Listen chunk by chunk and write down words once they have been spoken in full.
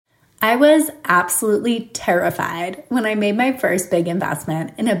I was absolutely terrified when I made my first big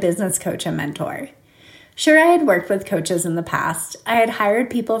investment in a business coach and mentor. Sure, I had worked with coaches in the past. I had hired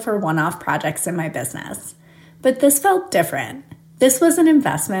people for one-off projects in my business. But this felt different. This was an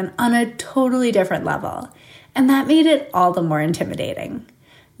investment on a totally different level, and that made it all the more intimidating.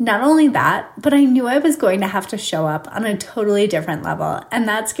 Not only that, but I knew I was going to have to show up on a totally different level, and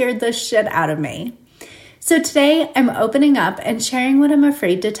that scared the shit out of me. So today, I'm opening up and sharing what I'm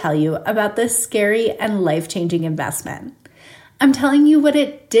afraid to tell you about this scary and life-changing investment. I'm telling you what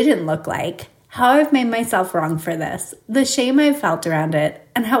it didn't look like, how I've made myself wrong for this, the shame I've felt around it,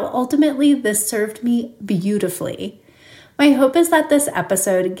 and how ultimately this served me beautifully. My hope is that this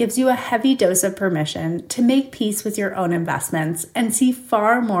episode gives you a heavy dose of permission to make peace with your own investments and see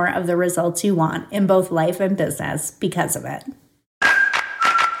far more of the results you want in both life and business because of it.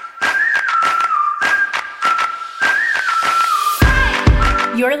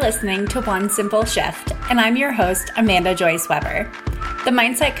 You're listening to One Simple Shift, and I'm your host, Amanda Joyce Weber, the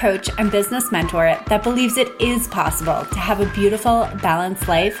mindset coach and business mentor that believes it is possible to have a beautiful, balanced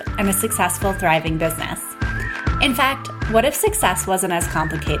life and a successful, thriving business. In fact, what if success wasn't as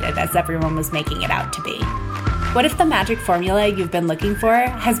complicated as everyone was making it out to be? What if the magic formula you've been looking for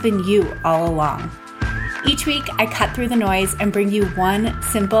has been you all along? Each week, I cut through the noise and bring you one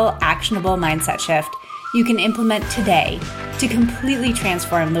simple, actionable mindset shift you can implement today to completely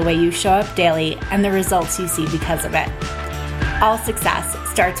transform the way you show up daily and the results you see because of it. All success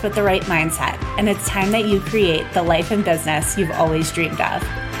starts with the right mindset, and it's time that you create the life and business you've always dreamed of.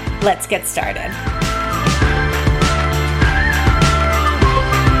 Let's get started.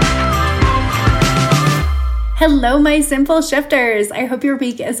 Hello, my simple shifters. I hope your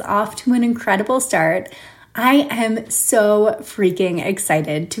week is off to an incredible start. I am so freaking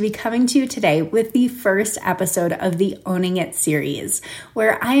excited to be coming to you today with the first episode of the Owning It series,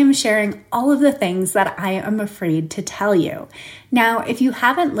 where I am sharing all of the things that I am afraid to tell you. Now, if you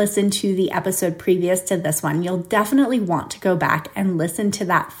haven't listened to the episode previous to this one, you'll definitely want to go back and listen to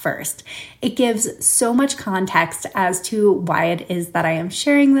that first. It gives so much context as to why it is that I am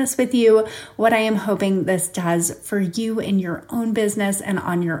sharing this with you, what I am hoping this does for you in your own business and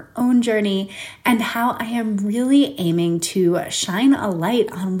on your own journey, and how I am really aiming to shine a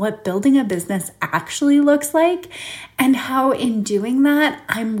light on what building a business actually looks like, and how in doing that,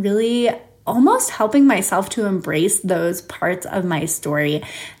 I'm really almost helping myself to embrace those parts of my story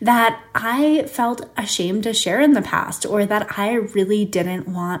that I felt ashamed to share in the past, or that I really didn't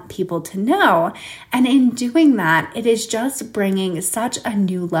want people to know. And in doing that, it is just bringing such a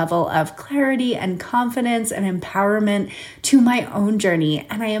new level of clarity and confidence and empowerment to my own journey.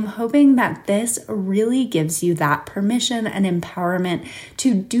 And I am hoping that this really gives you that permission and empowerment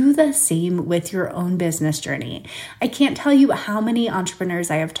to do the same with your own business journey. I can't tell you how many entrepreneurs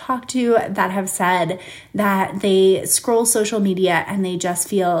I have talked to that have said that they scroll social media and they just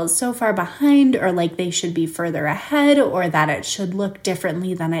feel so far behind, or like they should be further ahead, or that it should look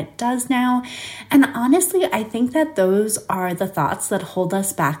differently than it does now. And honestly, I think that those are the thoughts that hold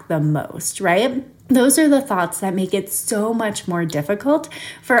us back the most, right? Those are the thoughts that make it so much more difficult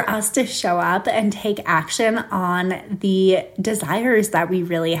for us to show up and take action on the desires that we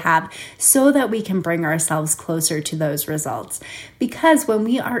really have, so that we can bring ourselves closer to those results. Because when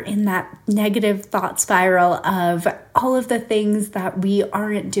we are in that negative thought spiral of all of the things that we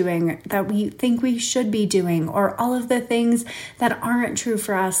aren't doing, that we think we should be doing, or all of the things that aren't true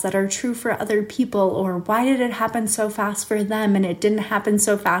for us, that are true for other people, or why did it happen so fast for them and it didn't happen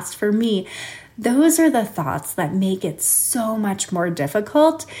so fast for me? Those are the thoughts that make it so much more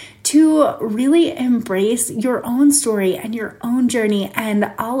difficult to really embrace your own story and your own journey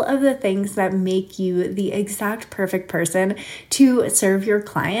and all of the things that make you the exact perfect person to serve your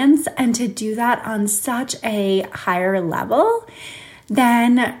clients, and to do that on such a higher level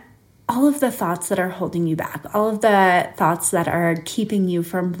than all of the thoughts that are holding you back, all of the thoughts that are keeping you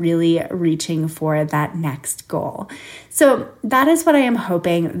from really reaching for that next goal. So that is what I am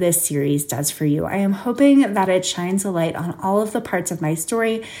hoping this series does for you. I am hoping that it shines a light on all of the parts of my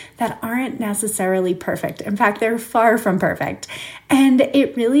story that aren't necessarily perfect. In fact, they're far from perfect. And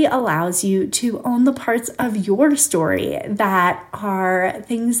it really allows you to own the parts of your story that are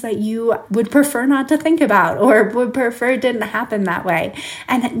things that you would prefer not to think about, or would prefer didn't happen that way,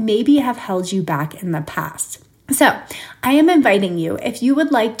 and maybe have held you back in the past. So I am inviting you, if you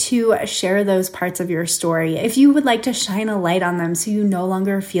would like to share those parts of your story, if you would like to shine a light on them so you no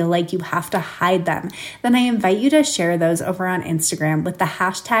longer feel like you have to hide them, then I invite you to share those over on Instagram with the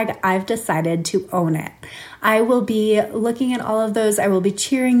hashtag I've decided to own it. I will be looking at all of those. I will be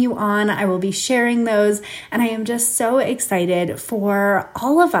cheering you on. I will be sharing those. And I am just so excited for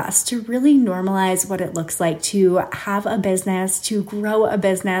all of us to really normalize what it looks like to have a business, to grow a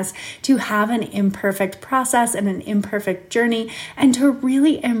business, to have an imperfect process and an imperfect journey, and to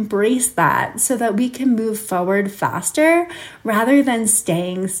really embrace that so that we can move forward faster rather than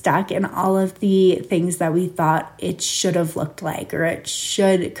staying stuck in all of the things that we thought it should have looked like or it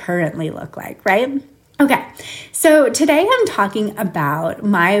should currently look like, right? Okay, so today I'm talking about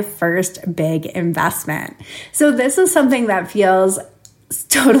my first big investment. So this is something that feels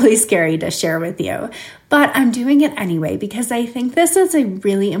totally scary to share with you, but I'm doing it anyway because I think this is a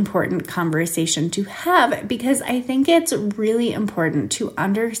really important conversation to have, because I think it's really important to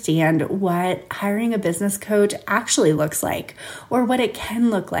understand what hiring a business coach actually looks like or what it can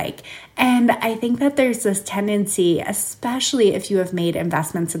look like. And I think that there's this tendency, especially if you have made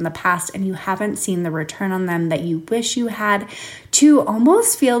investments in the past and you haven't seen the return on them that you wish you had, to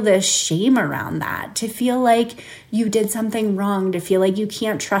almost feel this shame around that, to feel like you did something wrong, to feel like you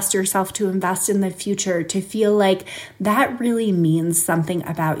can't trust yourself to invest in the future, to feel like that really means something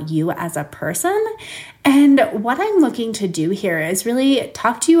about you as a person. And what I'm looking to do here is really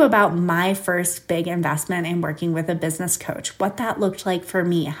talk to you about my first big investment in working with a business coach, what that looked like for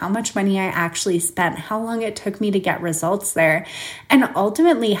me, how much money I actually spent, how long it took me to get results there, and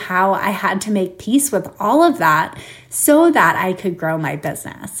ultimately how I had to make peace with all of that so that I could grow my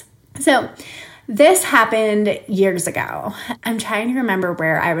business. So this happened years ago. I'm trying to remember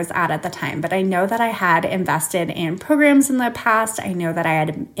where I was at the time, but I know that I had invested in programs in the past. I know that I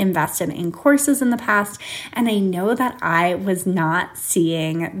had invested in courses in the past, and I know that I was not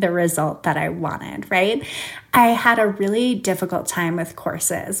seeing the result that I wanted, right? I had a really difficult time with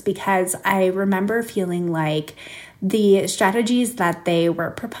courses because I remember feeling like the strategies that they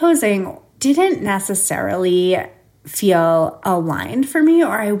were proposing didn't necessarily feel aligned for me,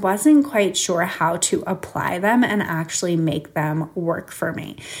 or I wasn't quite sure how to apply them and actually make them work for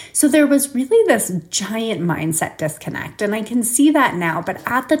me. So there was really this giant mindset disconnect, and I can see that now, but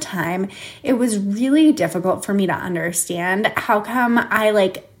at the time it was really difficult for me to understand how come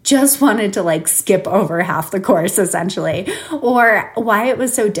I just wanted to skip over half the course essentially, or why it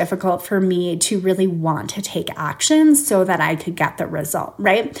was so difficult for me to really want to take action so that I could get the result,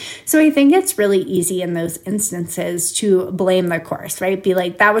 right? So I think it's really easy in those instances to blame the course, right? Be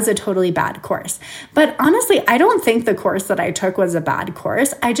like, that was a totally bad course. But honestly, I don't think the course that I took was a bad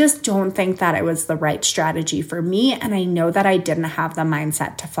course. I just don't think that it was the right strategy for me. And I know that I didn't have the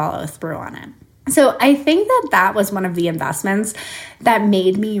mindset to follow through on it. So I think that was one of the investments that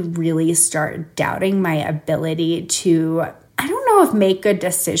made me really start doubting my ability to, I don't know if make good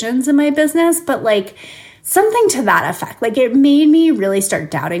decisions in my business, but something to that effect. It made me really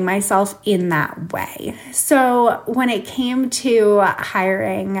start doubting myself in that way. So when it came to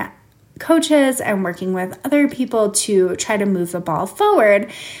hiring coaches and working with other people to try to move the ball forward,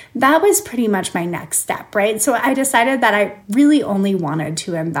 that was pretty much my next step, right? So I decided that I really only wanted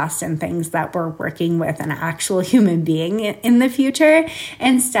to invest in things that were working with an actual human being in the future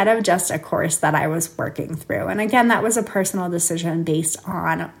instead of just a course that I was working through. And again, that was a personal decision based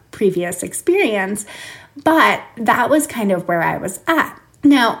on previous experience, but that was kind of where I was at.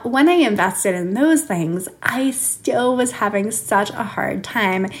 Now, when I invested in those things, I still was having such a hard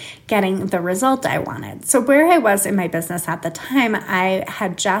time getting the result I wanted. So where I was in my business at the time, I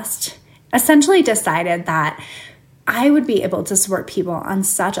had just essentially decided that I would be able to support people on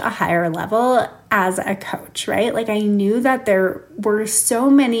such a higher level as a coach, right? I knew that there were so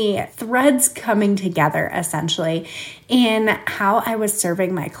many threads coming together essentially in how I was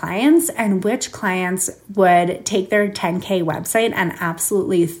serving my clients and which clients would take their 10K website and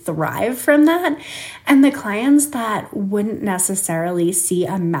absolutely thrive from that, and the clients that wouldn't necessarily see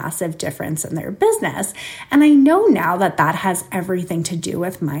a massive difference in their business. And I know now that that has everything to do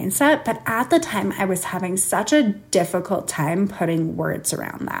with mindset, but at the time I was having such a difficult time putting words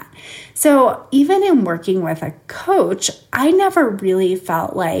around that. So even in working with a coach, I never really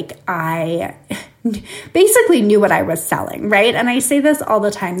felt like I basically knew what I was selling, right? And I say this all the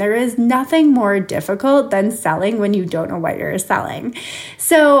time. There is nothing more difficult than selling when you don't know what you're selling.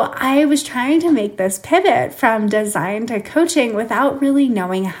 So I was trying to make this pivot from design to coaching without really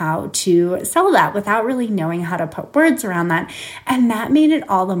knowing how to sell that, without really knowing how to put words around that. And that made it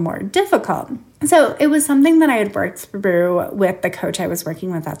all the more difficult. So it was something that I had worked through with the coach I was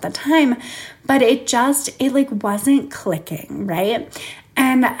working with at the time, but it wasn't clicking, right?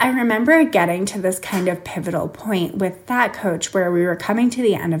 And I remember getting to this kind of pivotal point with that coach where we were coming to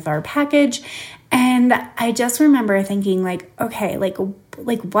the end of our package. And I just remember thinking like, okay, like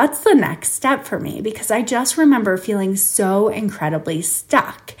what's the next step for me? Because I just remember feeling so incredibly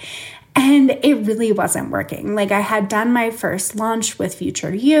stuck. And it really wasn't working. Like I had done my first launch with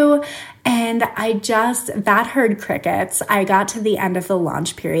Future You, and that heard crickets. I got to the end of the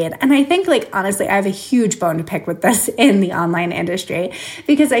launch period. And I think like, honestly, I have a huge bone to pick with this in the online industry,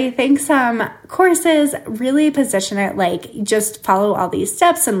 because I think some courses really position it like just follow all these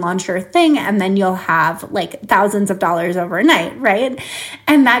steps and launch your thing, and then you'll have like thousands of dollars overnight, right?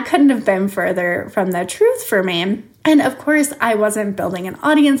 And that couldn't have been further from the truth for me. And of course, I wasn't building an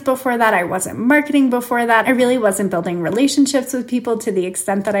audience before that. I wasn't marketing before that. I really wasn't building relationships with people to the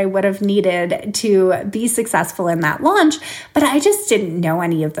extent that I would have needed to be successful in that launch. But I just didn't know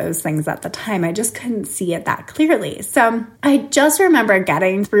any of those things at the time. I just couldn't see it that clearly. So I just remember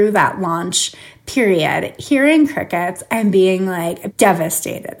getting through that launch period, hearing crickets and being like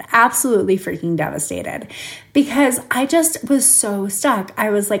devastated, absolutely freaking devastated, because I just was so stuck. I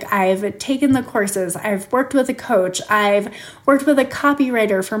was like, I've taken the courses, I've worked with a coach, I've worked with a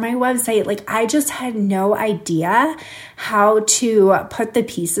copywriter for my website. Like I just had no idea how to put the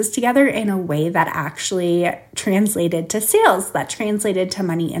pieces together in a way that actually translated to sales, that translated to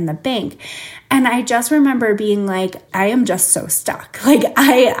money in the bank. And I just remember being like, I am just so stuck. Like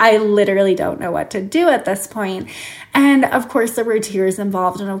I literally don't know what to do at this point. And of course there were tears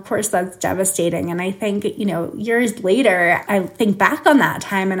involved. And of course that's devastating. And I think, years later, I think back on that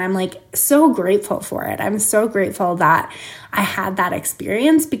time and I'm like so grateful for it. I'm so grateful that I had that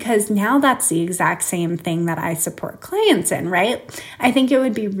experience, because now that's the exact same thing that I support clients in, right? I think it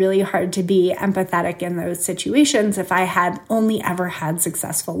would be really hard to be empathetic in those situations if I had only ever had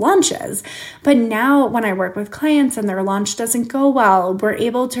successful launches. But now when I work with clients and their launch doesn't go well, we're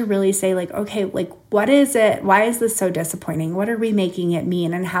able to really say like, okay, like what is it? Why is this so disappointing? What are we making it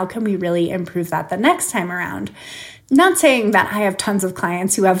mean? And how can we really improve that the next time around? Not saying that I have tons of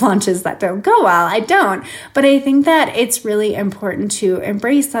clients who have launches that don't go well. I don't. But I think that it's really important to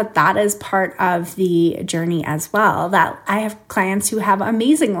embrace that that is part of the journey as well. That I have clients who have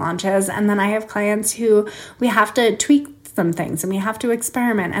amazing launches, and then I have clients who we have to tweak some things and we have to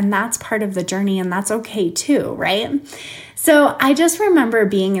experiment, and that's part of the journey, and that's okay too, right? So I just remember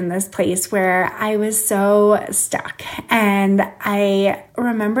being in this place where I was so stuck, and I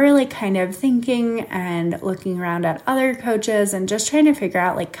remember like kind of thinking and looking around at other coaches and just trying to figure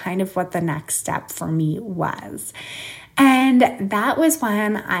out like kind of what the next step for me was. And that was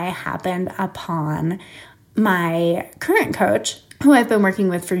when I happened upon my current coach, who I've been working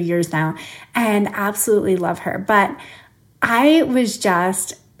with for years now, and absolutely love her. But I was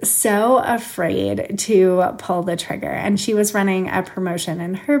just so afraid to pull the trigger, and she was running a promotion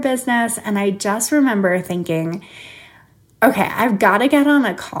in her business. And I just remember thinking, okay, I've got to get on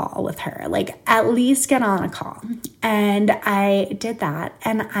a call with her, like at least get on a call. And I did that.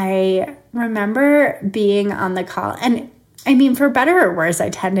 And I remember being on the call, and I mean, for better or worse, I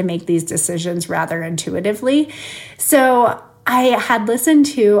tend to make these decisions rather intuitively. So I had listened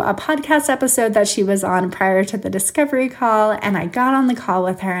to a podcast episode that she was on prior to the discovery call, and I got on the call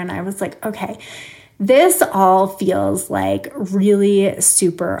with her and I was like, okay, this all feels like really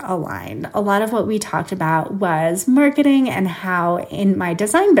super aligned. A lot of what we talked about was marketing and how in my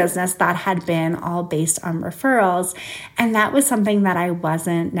design business that had been all based on referrals. And that was something that I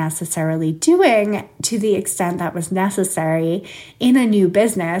wasn't necessarily doing to the extent that was necessary in a new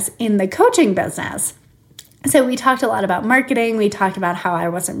business, in the coaching business. So we talked a lot about marketing. We talked about how I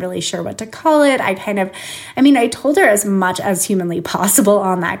wasn't really sure what to call it. I told her as much as humanly possible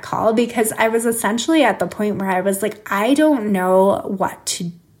on that call, because I was essentially at the point where I was like, I don't know what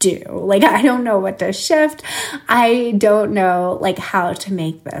to do. Like, I don't know what to shift. I don't know like how to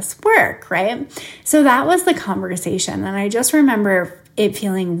make this work, right? So that was the conversation. And I just remember it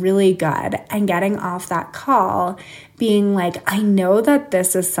feeling really good and getting off that call being like, I know that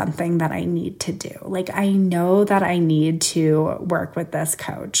this is something that I need to do. Like, I know that I need to work with this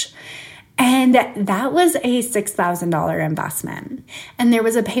coach. And that was a $6,000 investment. And there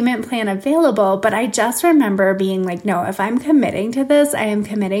was a payment plan available, but I just remember being like, no, if I'm committing to this, I am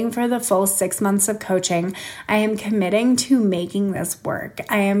committing for the full 6 months of coaching. I am committing to making this work.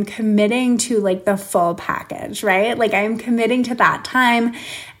 I am committing to like the full package, right? Like I am committing to that time.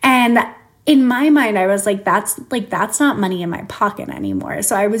 And in my mind, I was like, that's not money in my pocket anymore.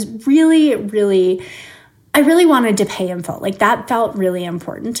 So I was really, really I really wanted to pay in full. Like that felt really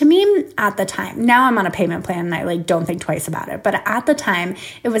important to me at the time. Now I'm on a payment plan and I like don't think twice about it. But at the time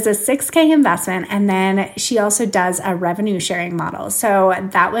it was a $6,000 investment. And then she also does a revenue sharing model. So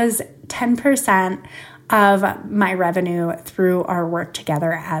that was 10% of my revenue through our work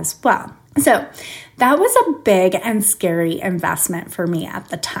together as well. So that was a big and scary investment for me at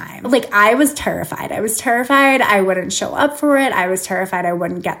the time. Like I was terrified. I was terrified I wouldn't show up for it. I was terrified I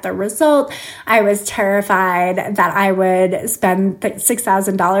wouldn't get the result. I was terrified that I would spend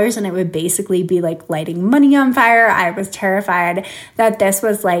 $6,000 and it would basically be like lighting money on fire. I was terrified that this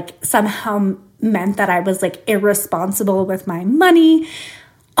was like somehow meant that I was like irresponsible with my money.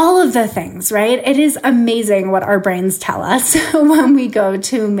 All of the things, right? It is amazing what our brains tell us when we go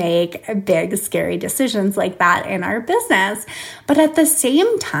to make big, scary decisions like that in our business. But at the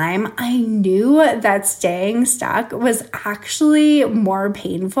same time, I knew that staying stuck was actually more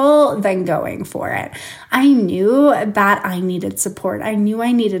painful than going for it. I knew that I needed support. I knew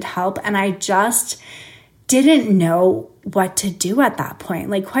I needed help, and I just didn't know what to do at that point.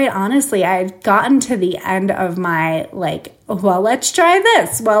 Like, quite honestly, I had gotten to the end of my well, let's try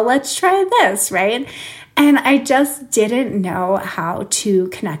this. Well, let's try this, right? And I just didn't know how to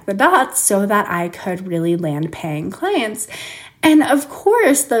connect the dots so that I could really land paying clients. And of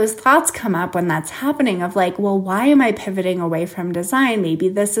course, those thoughts come up when that's happening of like, well, why am I pivoting away from design? Maybe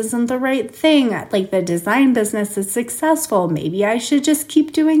this isn't the right thing. Like the design business is successful. Maybe I should just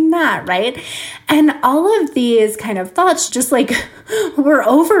keep doing that, right? And all of these kind of thoughts just like were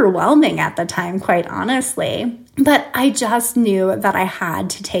overwhelming at the time, quite honestly. But I just knew that I had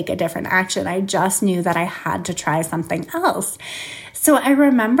to take a different action. I just knew that I had to try something else. So I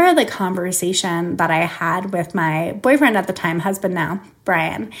remember the conversation that I had with my boyfriend at the time, husband now,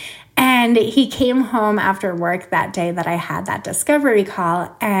 Brian. And he came home after work that day that I had that discovery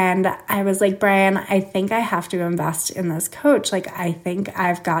call. And I was like, Brian, I think I have to invest in this coach. Like, I think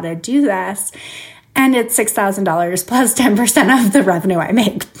I've got to do this. And it's $6,000 plus 10% of the revenue I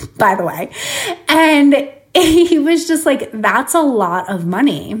make, by the way. And he was just like, that's a lot of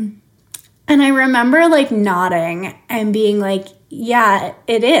money. And I remember like nodding and being like, yeah,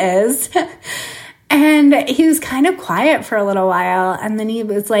 it is. And he was kind of quiet for a little while. And then he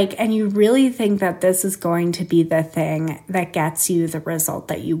was like, and you really think that this is going to be the thing that gets you the result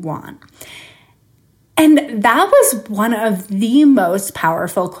that you want? And that was one of the most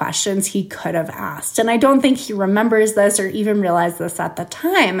powerful questions he could have asked. And I don't think he remembers this or even realized this at the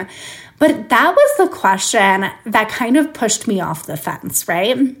time. But that was the question that kind of pushed me off the fence,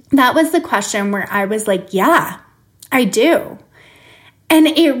 right? That was the question where I was like, yeah, I do. And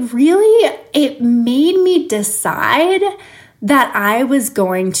it made me decide that I was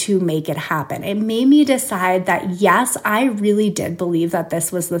going to make it happen. It made me decide that, yes, I really did believe that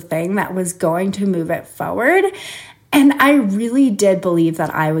this was the thing that was going to move it forward. And I really did believe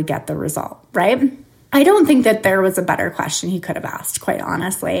that I would get the result, right? I don't think that there was a better question he could have asked, quite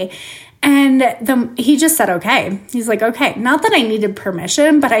honestly. And he just said, okay. He's like, okay, not that I needed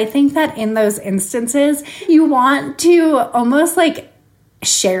permission, but I think that in those instances, you want to almost like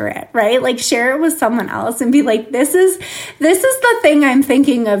share it, right? Like share it with someone else and be like, this is the thing I'm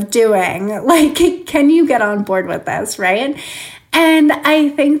thinking of doing. Like, can you get on board with this, right? And I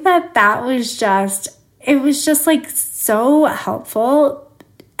think that was just like so helpful.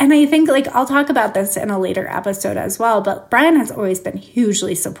 And I think like I'll talk about this in a later episode as well, but Brian has always been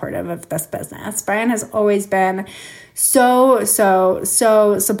hugely supportive of this business. Brian has always been so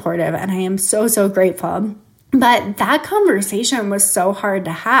supportive, and I am so grateful. But that conversation was so hard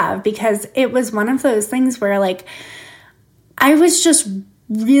to have because it was one of those things where like I was just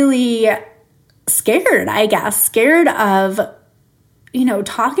really scared, I guess, scared of,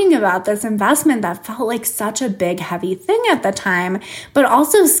 talking about this investment that felt like such a big, heavy thing at the time, but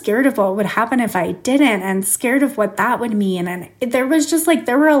also scared of what would happen if I didn't and scared of what that would mean. And there was just like,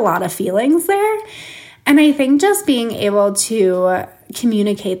 there were a lot of feelings there. And I think just being able to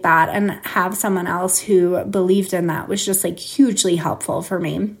communicate that and have someone else who believed in that was just like hugely helpful for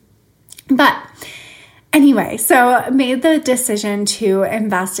me. But anyway, so I made the decision to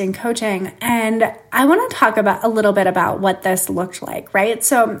invest in coaching, and I want to talk about a little bit about what this looked like, right?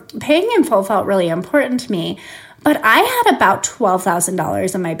 So paying in full felt really important to me, but I had about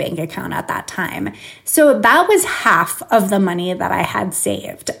 $12,000 in my bank account at that time. So that was half of the money that I had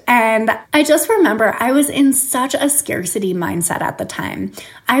saved. And I just remember I was in such a scarcity mindset at the time.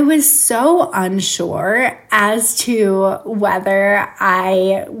 I was so unsure as to whether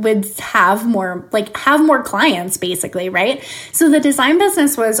I would have more clients, basically, right? So the design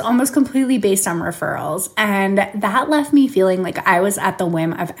business was almost completely based on referrals. And that left me feeling like I was at the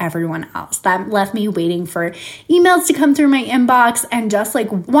whim of everyone else. That left me waiting for emails to come through my inbox and just like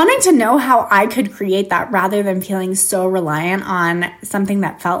wanting to know how I could create that rather than feeling so reliant on something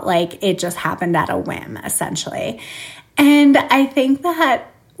that felt like it just happened at a whim, essentially. And I think that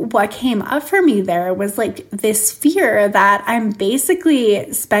what came up for me there was like this fear that I'm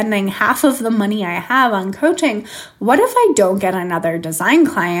basically spending half of the money I have on coaching. What if I don't get another design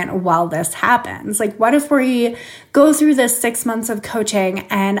client while this happens? Like, what if we go through this 6 months of coaching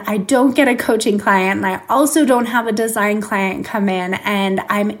and I don't get a coaching client and I also don't have a design client come in, and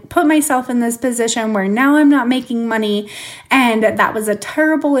I put myself in this position where now I'm not making money, and that was a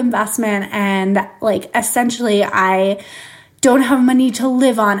terrible investment, and like essentially I don't have money to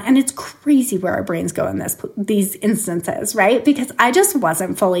live on. And it's crazy where our brains go in these instances, right? Because I just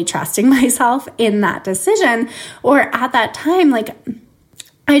wasn't fully trusting myself in that decision, or at that time, like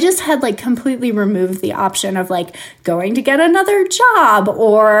I just had like completely removed the option of like going to get another job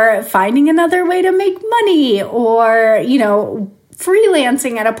or finding another way to make money, or, you know,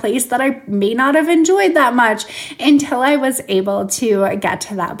 freelancing at a place that I may not have enjoyed that much until I was able to get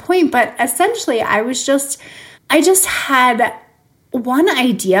to that point. But essentially I just had one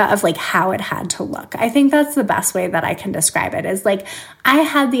idea of like how it had to look. I think that's the best way that I can describe it, is like I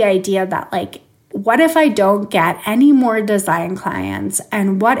had the idea that like, what if I don't get any more design clients,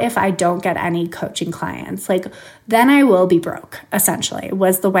 and what if I don't get any coaching clients? Like, then I will be broke, essentially,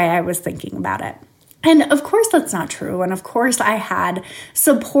 was the way I was thinking about it. And of course that's not true. And of course I had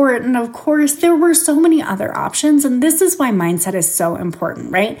support. And of course there were so many other options. And this is why mindset is so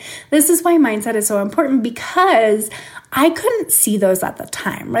important, right? This is why mindset is so important, because I couldn't see those at the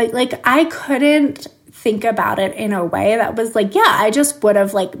time, right? Like I couldn't think about it in a way that was like, yeah, I just would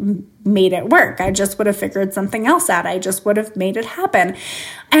have like made it work. I just would have figured something else out. I just would have made it happen.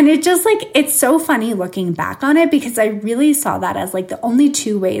 And it just like, it's so funny looking back on it, because I really saw that as like the only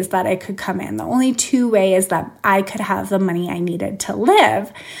two ways that I could come in, the only two ways that I could have the money I needed to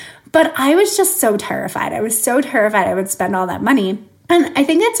live. But I was just so terrified. I was so terrified I would spend all that money. And I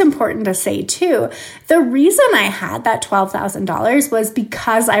think it's important to say too, the reason I had that $12,000 was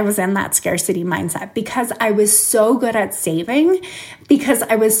because I was in that scarcity mindset, because I was so good at saving, because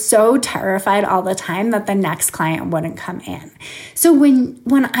I was so terrified all the time that the next client wouldn't come in. So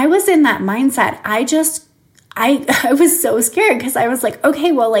when I was in that mindset, I was so scared, because I was like,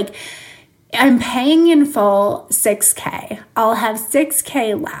 okay, well, like I'm paying in full $6,000. I'll have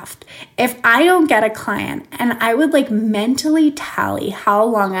 $6,000 left. If I don't get a client, and I would like mentally tally how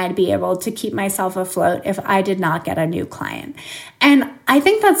long I'd be able to keep myself afloat if I did not get a new client. And I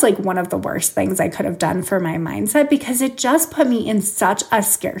think that's like one of the worst things I could have done for my mindset, because it just put me in such a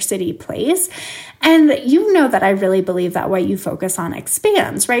scarcity place. And you know that I really believe that what you focus on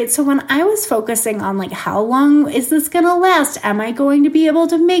expands, right? So when I was focusing on like, how long is this going to last? Am I going to be able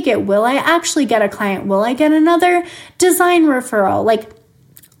to make it? Will I actually get a client? Will I get another design referral? Like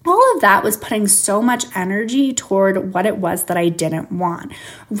all of that was putting so much energy toward what it was that I didn't want,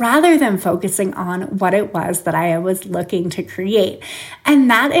 rather than focusing on what it was that I was looking to create. And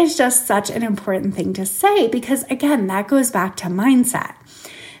that is just such an important thing to say, because again, that goes back to mindset.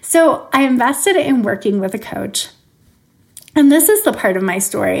 So I invested in working with a coach. And this is the part of my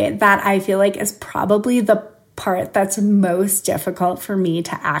story that I feel like is probably the part that's most difficult for me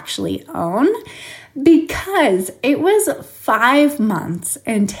to actually own, because it was 5 months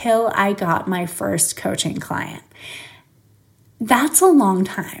until I got my first coaching client. That's a long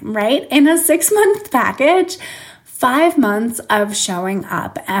time, right? In a 6-month package, 5 months of showing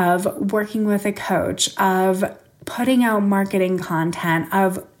up, of working with a coach, of putting out marketing content,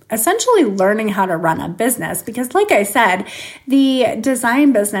 of essentially learning how to run a business. Because like I said, the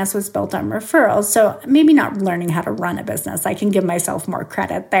design business was built on referrals. So maybe not learning how to run a business. I can give myself more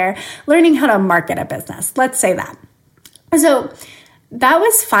credit there. Learning how to market a business. Let's say that. So that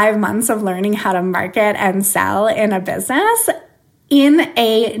was 5 months of learning how to market and sell in a business in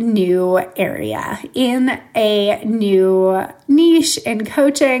a new area, in a new niche in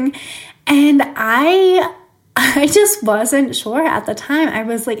coaching. And I just wasn't sure at the time. I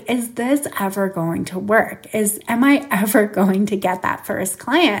was like, is this ever going to work? Am I ever going to get that first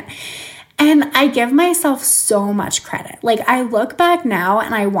client? And I give myself so much credit. Like, I look back now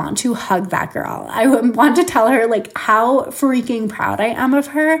and I want to hug that girl. I want to tell her like how freaking proud I am of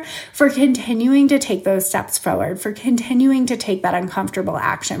her for continuing to take those steps forward, for continuing to take that uncomfortable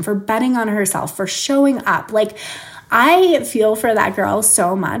action, for betting on herself, for showing up. Like, I feel for that girl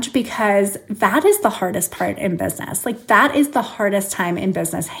so much because that is the hardest part in business. Like, that is the hardest time in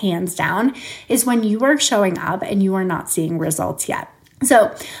business, hands down, is when you are showing up and you are not seeing results yet.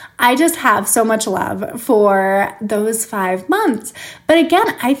 So I just have so much love for those 5 months. But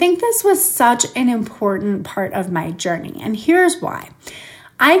again, I think this was such an important part of my journey. And here's why.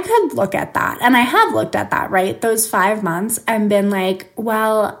 I could look at that, and I have looked at that, right? Those 5 months and been like,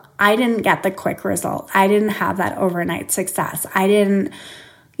 well, I didn't get the quick result. I didn't have that overnight success. I didn't,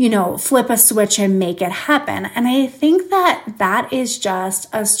 flip a switch and make it happen. And I think that that is just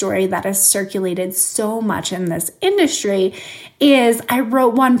a story that is circulated so much in this industry is I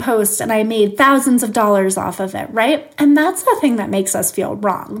wrote one post and I made thousands of dollars off of it, right? And that's the thing that makes us feel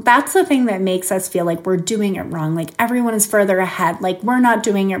wrong. That's the thing that makes us feel like we're doing it wrong. Like everyone is further ahead. Like we're not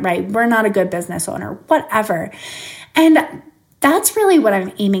doing it right. We're not a good business owner, whatever. And that's really what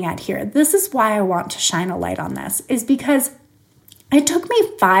I'm aiming at here. This is why I want to shine a light on this, is because it took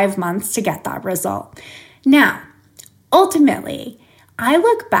me 5 months to get that result. Now, ultimately, I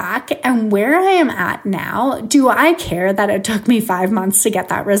look back and where I am at now, do I care that it took me 5 months to get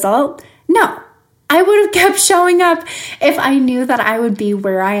that result? No. I would have kept showing up if I knew that I would be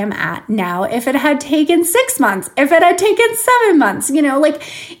where I am at now. If it had taken 6 months, if it had taken 7 months, even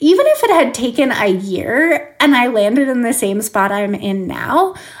if it had taken a year and I landed in the same spot I'm in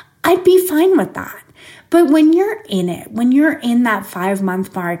now, I'd be fine with that. But when you're in it, when you're in that 5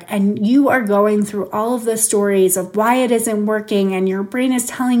 month mark and you are going through all of the stories of why it isn't working and your brain is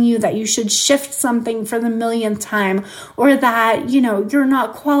telling you that you should shift something for the millionth time, or that, you're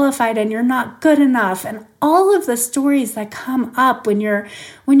not qualified and you're not good enough, and all of the stories that come up when you're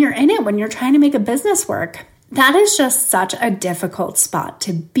in it, when you're trying to make a business work, that is just such a difficult spot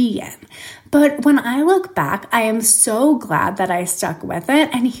to be in. But when I look back, I am so glad that I stuck with it.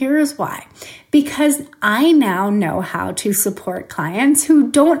 And here's why. Because I now know how to support clients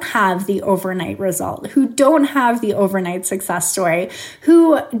who don't have the overnight result, who don't have the overnight success story,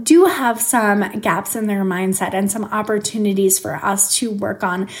 who do have some gaps in their mindset and some opportunities for us to work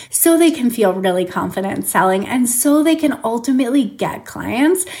on so they can feel really confident selling and so they can ultimately get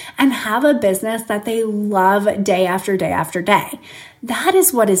clients and have a business that they love day after day after day. That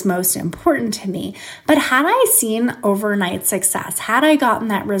is what is most important to me. But had I seen overnight success, had I gotten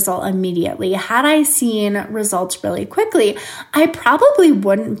that result immediately, had I seen results really quickly, I probably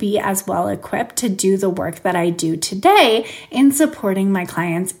wouldn't be as well equipped to do the work that I do today in supporting my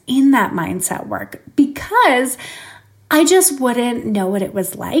clients in that mindset work, because I just wouldn't know what it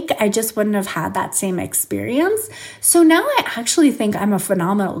was like. I just wouldn't have had that same experience. So now I actually think I'm a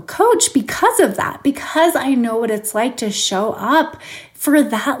phenomenal coach because of that, because I know what it's like to show up for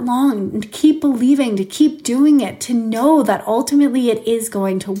that long, to keep believing, to keep doing it, to know that ultimately it is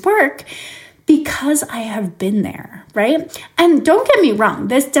going to work, because I have been there, right? And don't get me wrong,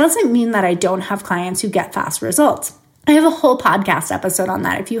 this doesn't mean that I don't have clients who get fast results. I have a whole podcast episode on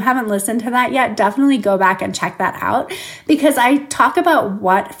that. If you haven't listened to that yet, definitely go back and check that out, because I talk about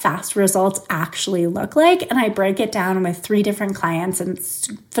what fast results actually look like, and I break it down with 3 different clients, and it's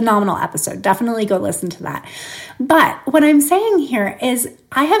a phenomenal episode. Definitely go listen to that. But what I'm saying here is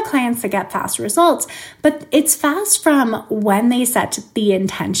I have clients that get fast results, but it's fast from when they set the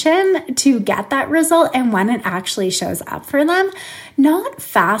intention to get that result and when it actually shows up for them, not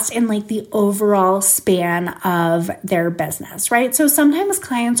fast in like the overall span of their business, right? So sometimes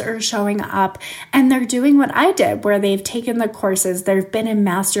clients are showing up and they're doing what I did, where they've taken the courses, they've been in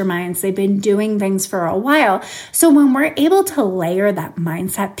masterminds, they've been doing things for a while. So when we're able to layer that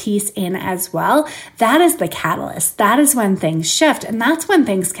mindset piece in as well, that is the catalyst. That is when things shift, and that's when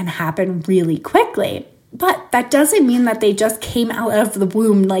things can happen really quickly. But that doesn't mean that they just came out of the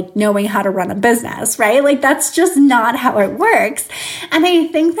womb like knowing how to run a business, right? Like that's just not how it works. And I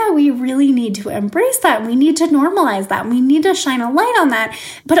think that we really need to embrace that. We need to normalize that. We need to shine a light on that.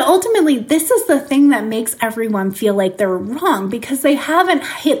 But ultimately, this is the thing that makes everyone feel like they're wrong, because they haven't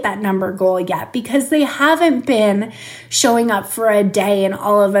hit that number goal yet, because they haven't been showing up for a day and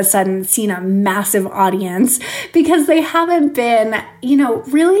all of a sudden seen a massive audience, because they haven't been,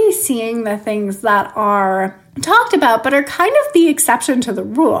 really seeing the things that are talked about, but are kind of the exception to the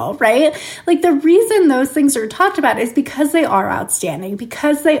rule, right? Like the reason those things are talked about is because they are outstanding,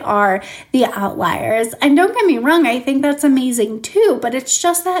 because they are the outliers. And don't get me wrong, I think that's amazing too, but it's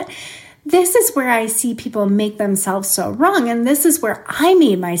just that this is where I see people make themselves so wrong. And this is where I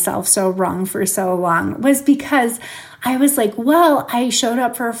made myself so wrong for so long, was because I was like, well, I showed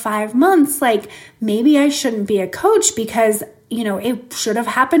up for 5 months. Like, maybe I shouldn't be a coach because, it should have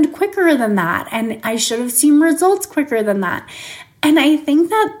happened quicker than that. And I should have seen results quicker than that. And I think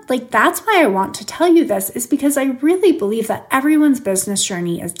that that's why I want to tell you this, is because I really believe that everyone's business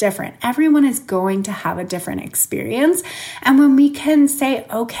journey is different. Everyone is going to have a different experience. And when we can say,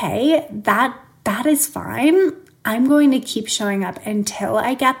 okay, that is fine. I'm going to keep showing up until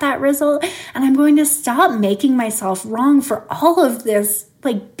I get that result. And I'm going to stop making myself wrong for all of this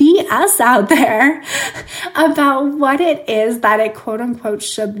BS out there about what it is that it quote unquote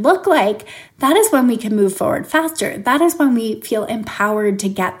should look like. That is when we can move forward faster. That is when we feel empowered to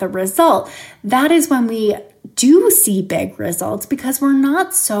get the result. That is when we do see big results, because we're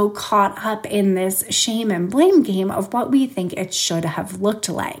not so caught up in this shame and blame game of what we think it should have looked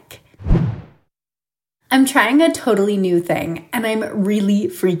like. I'm trying a totally new thing, and I'm really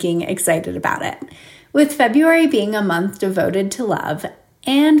freaking excited about it. With February being a month devoted to love,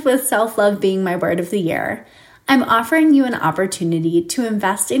 and with self-love being my word of the year, I'm offering you an opportunity to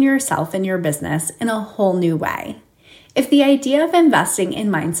invest in yourself and your business in a whole new way. If the idea of investing in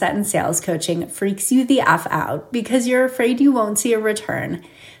mindset and sales coaching freaks you the F out because you're afraid you won't see a return,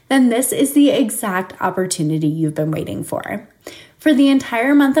 then this is the exact opportunity you've been waiting for. For the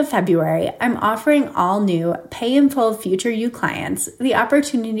entire month of February, I'm offering all new Pay in Full Future You clients the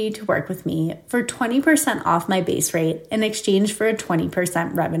opportunity to work with me for 20% off my base rate in exchange for a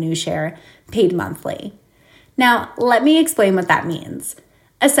 20% revenue share paid monthly. Now, let me explain what that means.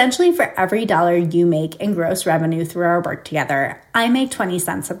 Essentially, for every dollar you make in gross revenue through our work together, I make 20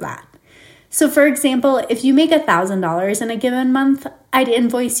 cents of that. So for example, if you make $1,000 in a given month, I'd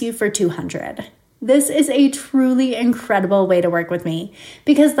invoice you for $200. This is a truly incredible way to work with me,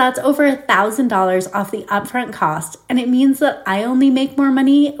 because that's over $1,000 off the upfront cost, and it means that I only make more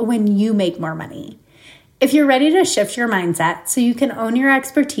money when you make more money. If you're ready to shift your mindset so you can own your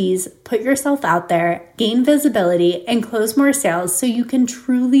expertise, put yourself out there, gain visibility, and close more sales so you can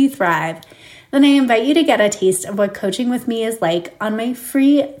truly thrive, then I invite you to get a taste of what coaching with me is like on my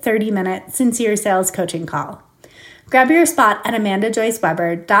free 30-minute Sincere Sales coaching call. Grab your spot at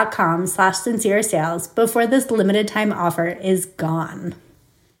amandajoyceweber.com/sinceresales before this limited time offer is gone.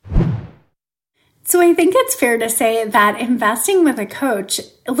 So I think it's fair to say that investing with a coach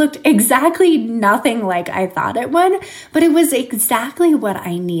looked exactly nothing like I thought it would, but it was exactly what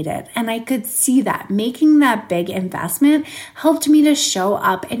I needed. And I could see that making that big investment helped me to show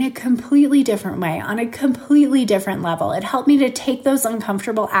up in a completely different way, on a completely different level. It helped me to take those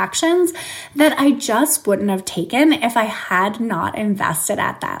uncomfortable actions that I just wouldn't have taken if I had not invested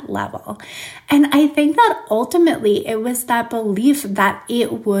at that level. And I think that ultimately it was that belief that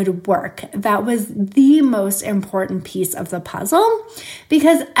it would work that was the most important piece of the puzzle,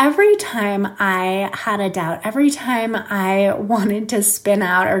 because every time I had a doubt, every time I wanted to spin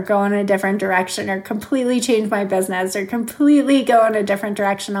out or go in a different direction or completely change my business or completely go in a different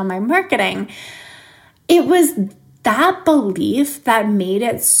direction on my marketing, it was that belief that made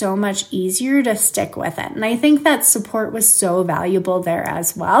it so much easier to stick with it. And I think that support was so valuable there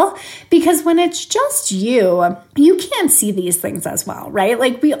as well, because when it's just you can't see these things as well,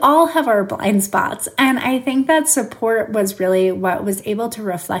 right? We all have our blind spots. And I think that support was really what was able to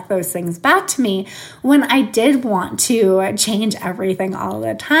reflect those things back to me when I did want to change everything all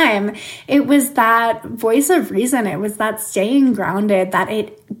the time. It was that voice of reason. It was that staying grounded, that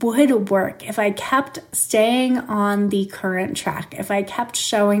it would work if I kept staying on the current track. If I kept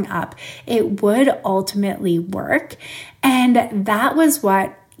showing up, it would ultimately work. And that was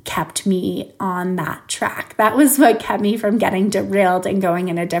what kept me on that track. That was what kept me from getting derailed and going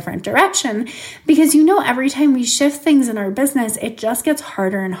in a different direction. Because every time we shift things in our business, it just gets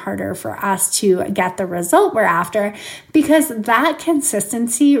harder and harder for us to get the result we're after, because that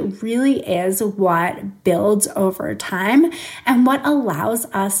consistency really is what builds over time and what allows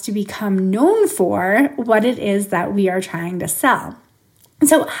us to become known for what it is that we are trying to sell.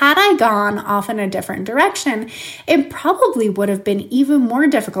 So had I gone off in a different direction, it probably would have been even more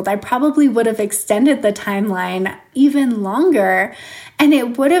difficult. I probably would have extended the timeline even longer, and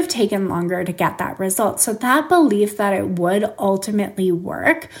it would have taken longer to get that result. So that belief that it would ultimately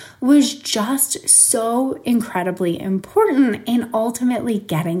work was just so incredibly important in ultimately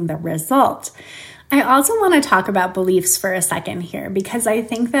getting the result. I also want to talk about beliefs for a second here, because I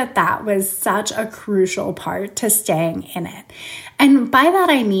think that was such a crucial part to staying in it. And by that,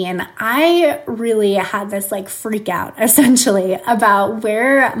 I mean, I really had this freak out essentially about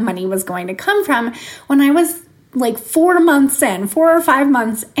where money was going to come from when I was like 4 or 5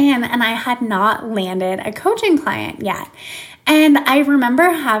 months in, and I had not landed a coaching client yet. And I remember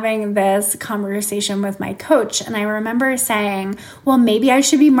having this conversation with my coach, and I remember saying, well, maybe I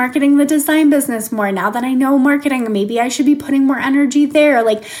should be marketing the design business more now that I know marketing. Maybe I should be putting more energy there.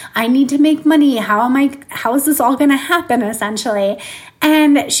 Like, I need to make money. How is this all going to happen, essentially?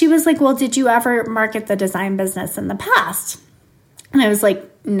 And she was like, well, did you ever market the design business in the past? And I was like,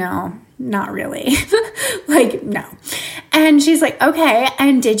 no, not really. Like, no. And she's like, okay.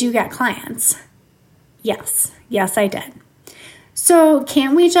 And did you get clients? Yes, I did. So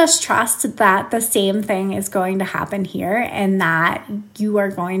can't we just trust that the same thing is going to happen here, and that you are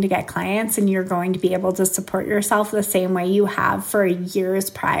going to get clients and you're going to be able to support yourself the same way you have for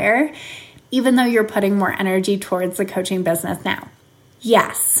years prior, even though you're putting more energy towards the coaching business now?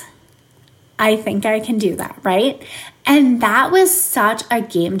 Yes, I think I can do that, right? And that was such a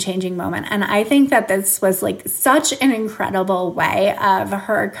game-changing moment. And I think that this was like such an incredible way of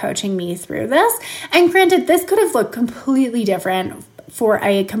her coaching me through this. And granted, this could have looked completely different for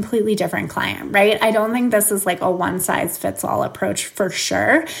a completely different client, right? I don't think this is like a one-size-fits-all approach for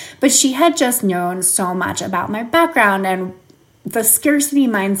sure. But she had just known so much about my background and the scarcity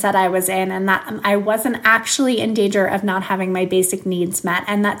mindset I was in, and that I wasn't actually in danger of not having my basic needs met,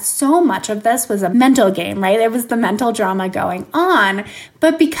 and that so much of this was a mental game, right? It was the mental drama going on.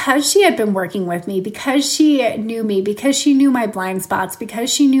 But because she had been working with me, because she knew me, because she knew my blind spots,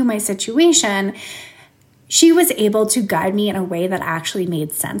 because she knew my situation, she was able to guide me in a way that actually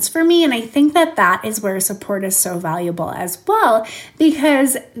made sense for me. And I think that that is where support is so valuable as well,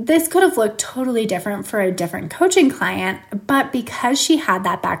 because this could have looked totally different for a different coaching client, but because she had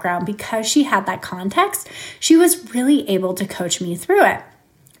that background, because she had that context, she was really able to coach me through it.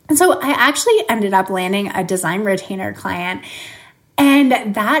 And so I actually ended up landing a design retainer client. And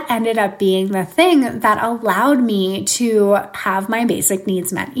that ended up being the thing that allowed me to have my basic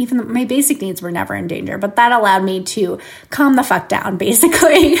needs met. Even my basic needs were never in danger, but that allowed me to calm the fuck down,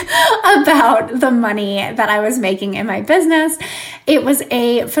 basically, about the money that I was making in my business. It was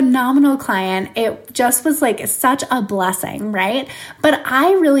a phenomenal client. It just was like such a blessing, right? But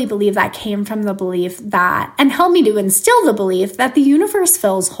I really believe that came from the belief that, and helped me to instill the belief that the universe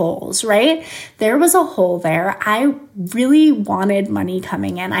fills holes, right? There was a hole there. I really wanted money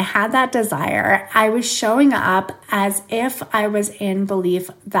coming in. I had that desire. I was showing up as if I was in belief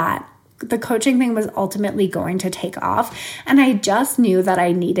that the coaching thing was ultimately going to take off. And I just knew that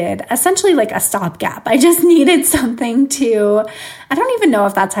I needed essentially like a stopgap. I just needed something to, I don't even know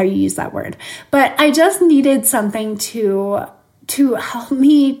if that's how you use that word, but I just needed something to help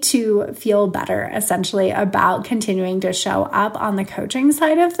me to feel better, essentially, about continuing to show up on the coaching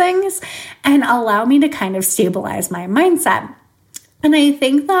side of things and allow me to kind of stabilize my mindset. And I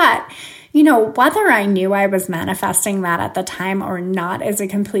think that, whether I knew I was manifesting that at the time or not is a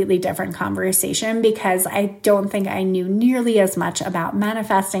completely different conversation, because I don't think I knew nearly as much about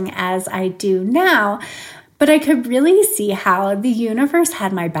manifesting as I do now. But I could really see how the universe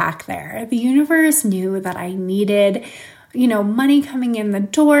had my back there. The universe knew that I needed money coming in the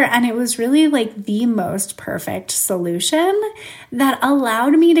door. And it was really like the most perfect solution that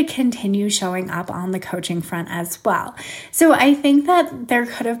allowed me to continue showing up on the coaching front as well. So I think that there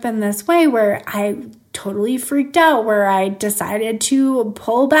could have been this way where I totally freaked out, where I decided to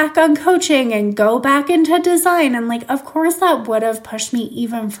pull back on coaching and go back into design. And of course that would have pushed me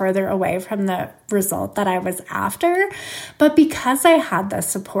even further away from the result that I was after. But because I had the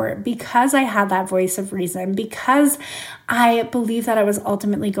support, because I had that voice of reason, because I believe that it was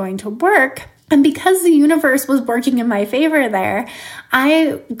ultimately going to work, and because the universe was working in my favor there,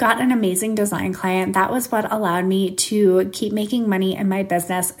 I got an amazing design client. That was what allowed me to keep making money in my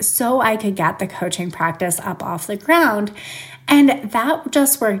business so I could get the coaching practice up off the ground. And that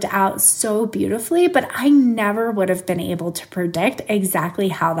just worked out so beautifully, but I never would have been able to predict exactly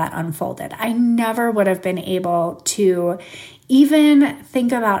how that unfolded. I never would have been able to even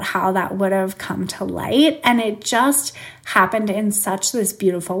think about how that would have come to light. And it just happened in such this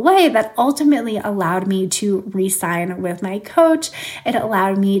beautiful way that ultimately allowed me to re-sign with my coach. It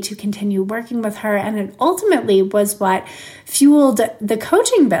allowed me to continue working with her. And it ultimately was what fueled the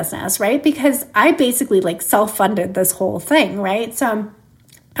coaching business, right? Because I basically self-funded this whole thing, right? So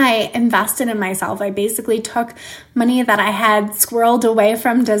I invested in myself. I basically took money that I had squirreled away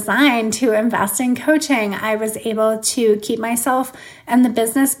from design to invest in coaching. I was able to keep myself and the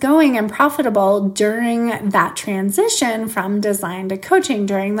business going and profitable during that transition from design to coaching,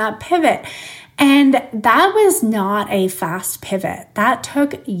 during that pivot. And that was not a fast pivot. That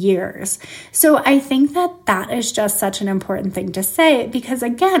took years. So I think that that is just such an important thing to say, because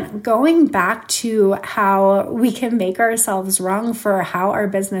again, going back to how we can make ourselves wrong for how our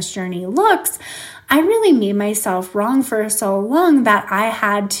business journey looks, I really made myself wrong for so long that I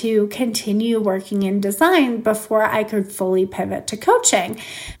had to continue working in design before I could fully pivot to coaching.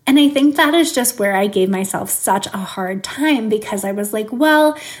 And I think that is just where I gave myself such a hard time, because I was like,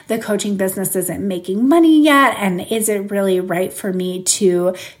 well, the coaching business isn't making money yet. And is it really right for me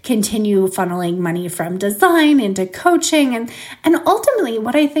to continue funneling money from design into coaching? And ultimately,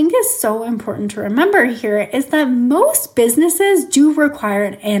 what I think is so important to remember here is that most businesses do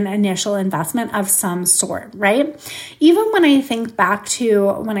require an initial investment of some sort, right? Even when I think back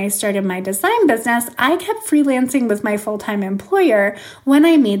to when I started my design business, I kept freelancing with my full-time employer when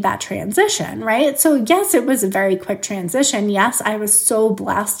I made that transition, right? So yes, it was a very quick transition. Yes, I was so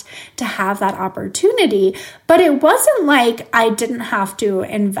blessed to have that opportunity, but it wasn't like I didn't have to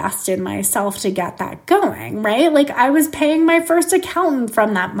invest in myself to get that going, right? Like I was paying my first accountant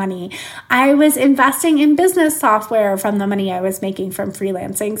from that money. I was investing in business software from the money I was making from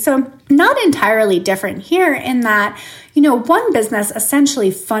freelancing. So not entirely different here in that, one business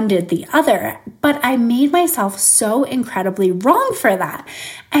essentially funded the other, but I made myself so incredibly wrong for that.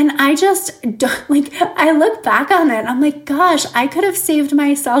 And I just I look back on it and I'm like, gosh, I could have saved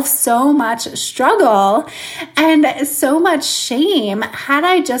myself so much struggle and so much shame had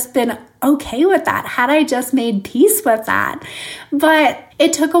I just been okay with that, had I just made peace with that. But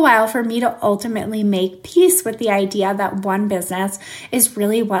it took a while for me to ultimately make peace with the idea that one business is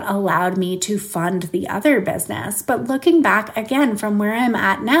really what allowed me to fund the other business. But looking back again from where I'm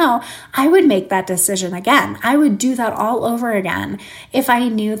at now, I would make that decision again. I would do that all over again if I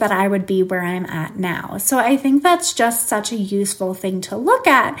knew that I would be where I'm at now. So I think that's just such a useful thing to look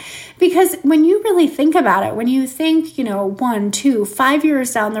at, because when you really think about it, when you think, 1, 2, 5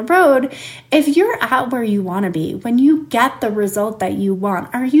 years down the road, if you're at where you want to be, when you get the result that you want,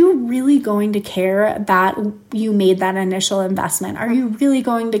 are you really going to care that you made that initial investment? Are you really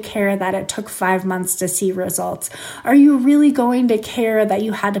going to care that it took 5 months to see results? Are you really going to care that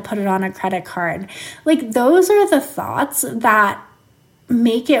you had to put it on a credit card? Like, those are the thoughts that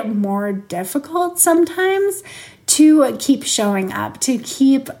make it more difficult sometimes to keep showing up, to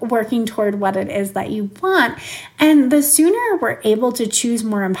keep working toward what it is that you want. And the sooner we're able to choose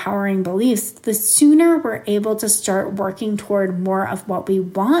more empowering beliefs, the sooner we're able to start working toward more of what we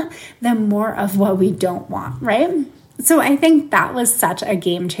want than more of what we don't want, right? So I think that was such a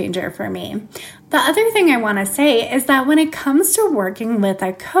game changer for me. The other thing I want to say is that when it comes to working with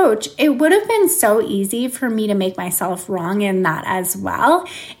a coach, it would have been so easy for me to make myself wrong in that as well.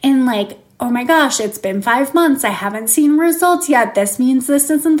 And oh my gosh, it's been 5 months. I haven't seen results yet. This means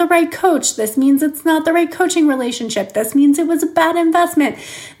this isn't the right coach. This means it's not the right coaching relationship. This means it was a bad investment.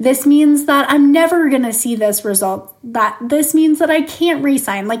 This means that I'm never going to see this result. This means that I can't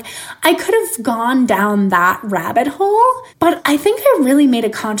re-sign. I could have gone down that rabbit hole, but I think I really made a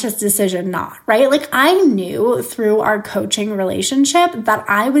conscious decision not, right? I knew through our coaching relationship that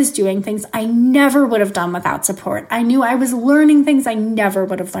I was doing things I never would have done without support. I knew I was learning things I never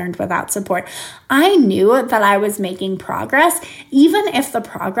would have learned without support. I knew that I was making progress, even if the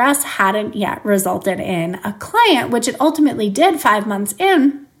progress hadn't yet resulted in a client, which it ultimately did 5 months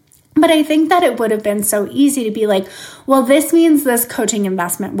in. But I think that it would have been so easy to be like, well, this means this coaching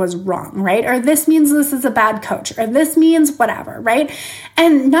investment was wrong, right? Or this means this is a bad coach, or this means whatever, right?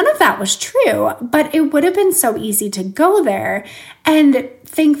 And none of that was true, but it would have been so easy to go there and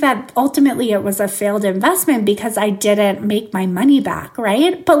think that ultimately it was a failed investment because I didn't make my money back,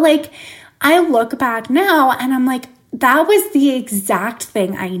 right? But I look back now and I'm like, that was the exact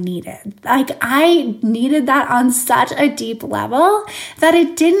thing I needed. I needed that on such a deep level that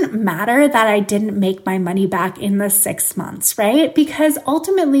it didn't matter that I didn't make my money back in the 6 months, right? Because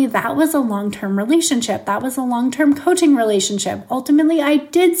ultimately that was a long-term relationship. That was a long-term coaching relationship. Ultimately, I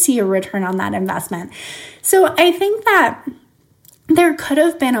did see a return on that investment. So I think that there could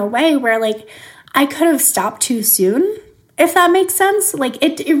have been a way where I could have stopped too soon, if that makes sense.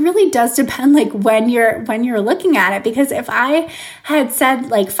 It really does depend when you're looking at it, because if I had said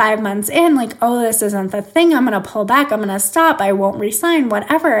 5 months in, oh, this isn't the thing, I'm going to pull back, I'm going to stop, I won't resign,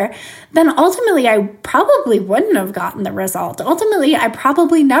 whatever, then ultimately I probably wouldn't have gotten the result. Ultimately, I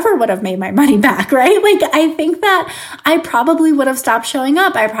probably never would have made my money back, right? I think that I probably would have stopped showing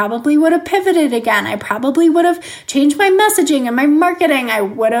up. I probably would have pivoted again. I probably would have changed my messaging and my marketing. I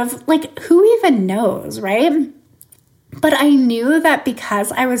would have, who even knows, right? But I knew that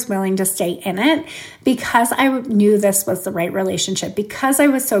because I was willing to stay in it, because I knew this was the right relationship, because I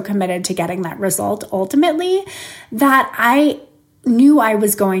was so committed to getting that result ultimately, that I knew I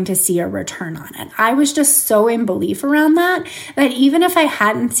was going to see a return on it. I was just so in belief around that even if I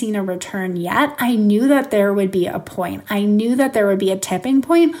hadn't seen a return yet, I knew that there would be a point. I knew that there would be a tipping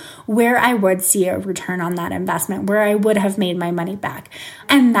point where I would see a return on that investment, where I would have made my money back.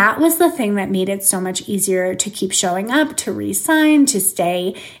 And that was the thing that made it so much easier to keep showing up, to re-sign, to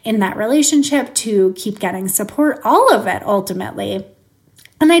stay in that relationship, to keep getting support, all of it ultimately.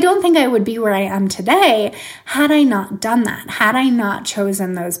 And I don't think I would be where I am today had I not done that, had I not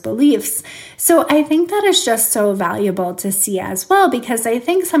chosen those beliefs. So I think that is just so valuable to see as well, because I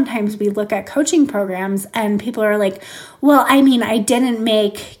think sometimes we look at coaching programs and people are like, well, I mean, I didn't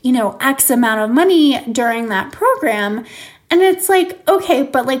make, X amount of money during that program. And it's like, okay,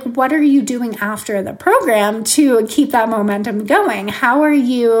 but like, what are you doing after the program to keep that momentum going? How are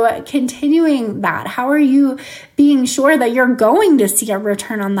you continuing that? How are you being sure that you're going to see a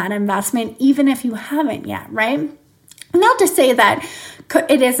return on that investment, even if you haven't yet, right? Not to say that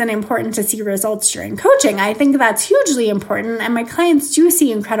it isn't important to see results during coaching. I think that's hugely important, and my clients do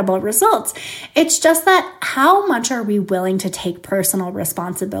see incredible results. It's just that how much are we willing to take personal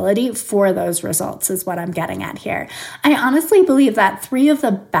responsibility for those results is what I'm getting at here. I honestly believe that 3 of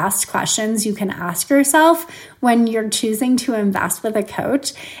the best questions you can ask yourself when you're choosing to invest with a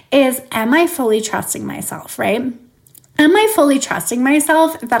coach is, am I fully trusting myself, right? Am I fully trusting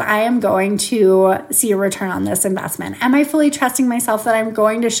myself that I am going to see a return on this investment? Am I fully trusting myself that I'm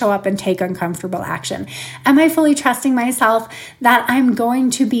going to show up and take uncomfortable action? Am I fully trusting myself that I'm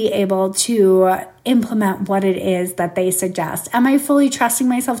going to be able to implement what it is that they suggest? Am I fully trusting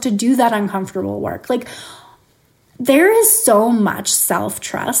myself to do that uncomfortable work? There is so much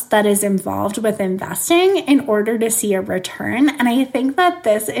self-trust that is involved with investing in order to see a return. And I think that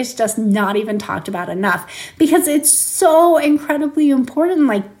this is just not even talked about enough because it's so incredibly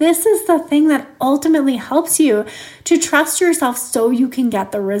important. This is the thing that ultimately helps you to trust yourself so you can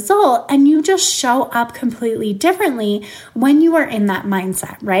get the result. And you just show up completely differently when you are in that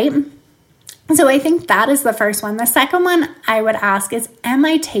mindset, right? So I think that is the first one. The second one I would ask is, am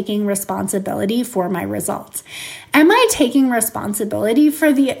I taking responsibility for my results? Am I taking responsibility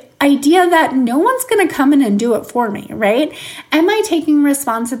for the idea that no one's going to come in and do it for me, right? Am I taking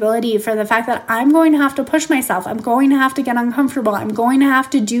responsibility for the fact that I'm going to have to push myself? I'm going to have to get uncomfortable. I'm going to have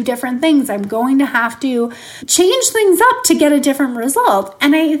to do different things. I'm going to have to change things up to get a different result.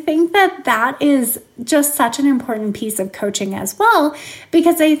 And I think that that is just such an important piece of coaching as well,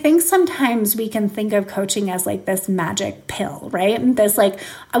 because I think sometimes we can think of coaching as this magic pill, right? This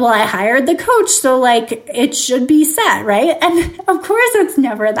well, I hired the coach, so it should be set, right? And of course it's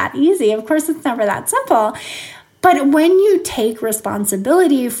never that easy. Of course it's never that simple. But when you take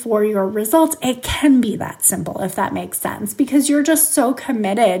responsibility for your results, it can be that simple, if that makes sense, because you're just so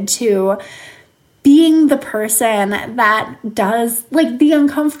committed to being the person that does the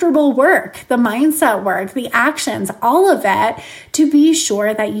uncomfortable work, the mindset work, the actions, all of it, to be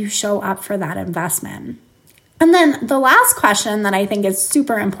sure that you show up for that investment. And then the last question that I think is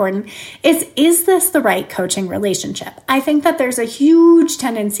super important is this the right coaching relationship? I think that there's a huge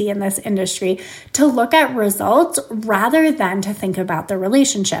tendency in this industry to look at results rather than to think about the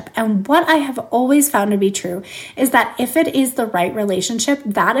relationship. And what I have always found to be true is that if it is the right relationship,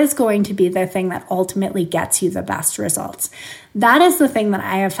 that is going to be the thing that ultimately gets you the best results. That is the thing that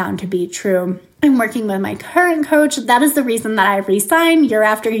I have found to be true. I'm working with my current coach. That is the reason that I re-sign year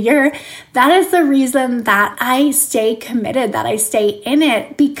after year. That is the reason that I stay committed, that I stay in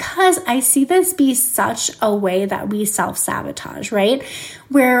it, because I see this be such a way that we self-sabotage, right?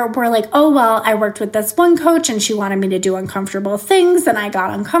 Where we're like, oh, well, I worked with this one coach and she wanted me to do uncomfortable things and I got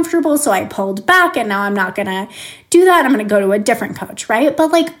uncomfortable, so I pulled back and now I'm not going to do that. I'm going to go to a different coach, right?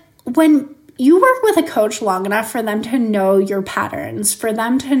 But when you work with a coach long enough for them to know your patterns, for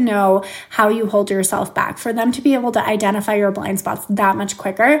them to know how you hold yourself back, for them to be able to identify your blind spots that much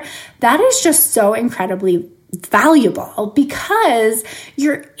quicker, that is just so incredibly valuable because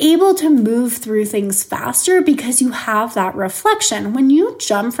you're able to move through things faster because you have that reflection. When you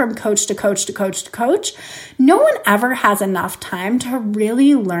jump from coach to coach to coach to coach, no one ever has enough time to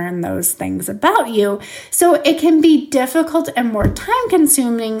really learn those things about you. So it can be difficult and more time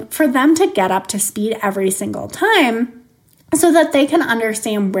consuming for them to get up to speed every single time, so that they can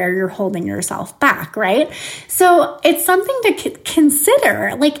understand where you're holding yourself back, right? So it's something to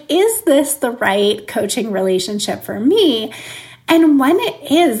consider. Is this the right coaching relationship for me? And when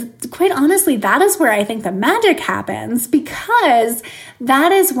it is, quite honestly, that is where I think the magic happens, because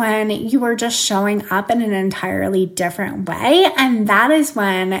that is when you are just showing up in an entirely different way. And that is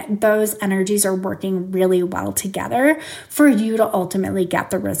when those energies are working really well together for you to ultimately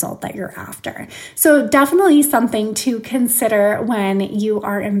get the result that you're after. So definitely something to consider when you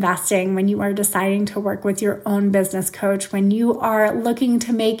are investing, when you are deciding to work with your own business coach, when you are looking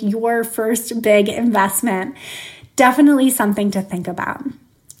to make your first big investment. Definitely something to think about.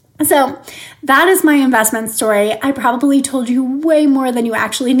 So that is my investment story. I probably told you way more than you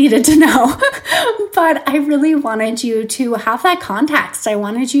actually needed to know, but I really wanted you to have that context. I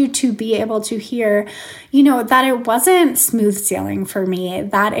wanted you to be able to hear, that it wasn't smooth sailing for me,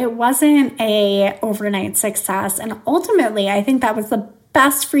 that it wasn't a overnight success. And ultimately, I think that was the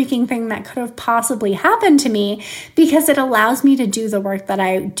best freaking thing that could have possibly happened to me, because it allows me to do the work that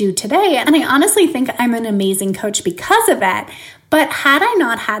I do today. And I honestly think I'm an amazing coach because of it. But had I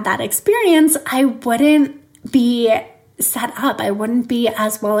not had that experience, I wouldn't be set up. I wouldn't be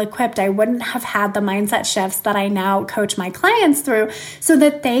as well equipped. I wouldn't have had the mindset shifts that I now coach my clients through so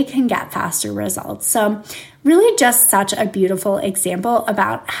that they can get faster results. So really just such a beautiful example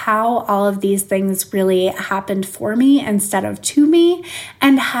about how all of these things really happened for me instead of to me,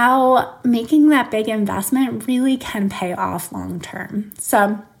 and how making that big investment really can pay off long term.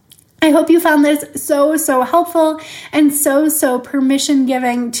 So I hope you found this so helpful and so permission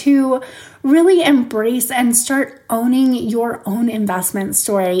giving to really embrace and start owning your own investment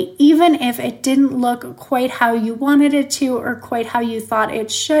story, even if it didn't look quite how you wanted it to or quite how you thought it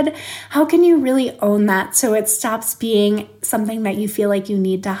should. How can you really own that so it stops being something that you feel like you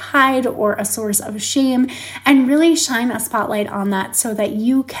need to hide or a source of shame, and really shine a spotlight on that so that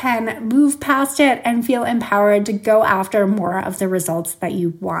you can move past it and feel empowered to go after more of the results that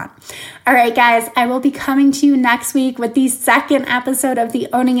you want. All right, guys, I will be coming to you next week with the second episode of the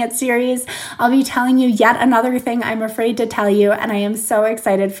Owning It series. I'll be telling you yet another thing I'm afraid to tell you, and I am so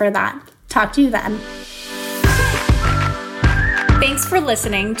excited for that. Talk to you then. Thanks for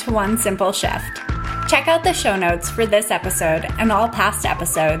listening to One Simple Shift. Check out the show notes for this episode and all past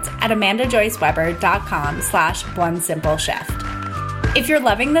episodes at amandajoyceweber.com/onesimpleshift. If you're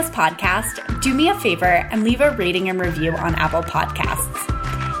loving this podcast, do me a favor and leave a rating and review on Apple Podcasts.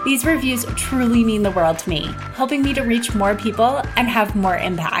 These reviews truly mean the world to me, helping me to reach more people and have more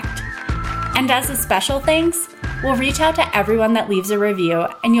impact. And as a special thanks, we'll reach out to everyone that leaves a review,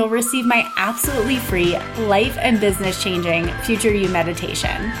 and you'll receive my absolutely free life and business changing Future You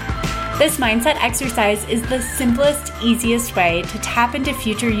meditation. This mindset exercise is the simplest, easiest way to tap into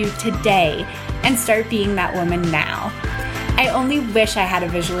future you today and start being that woman now. I only wish I had a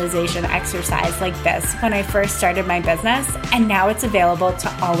visualization exercise like this when I first started my business, and now it's available to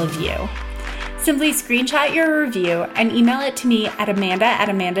all of you. Simply screenshot your review and email it to me at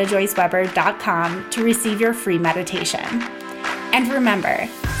amanda@amandajoyceweber.com to receive your free meditation. And remember,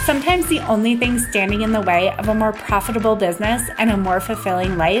 sometimes the only thing standing in the way of a more profitable business and a more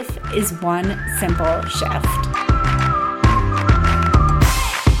fulfilling life is one simple shift.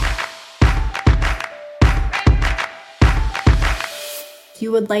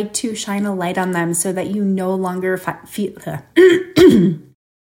 You would like to shine a light on them so that you no longer feel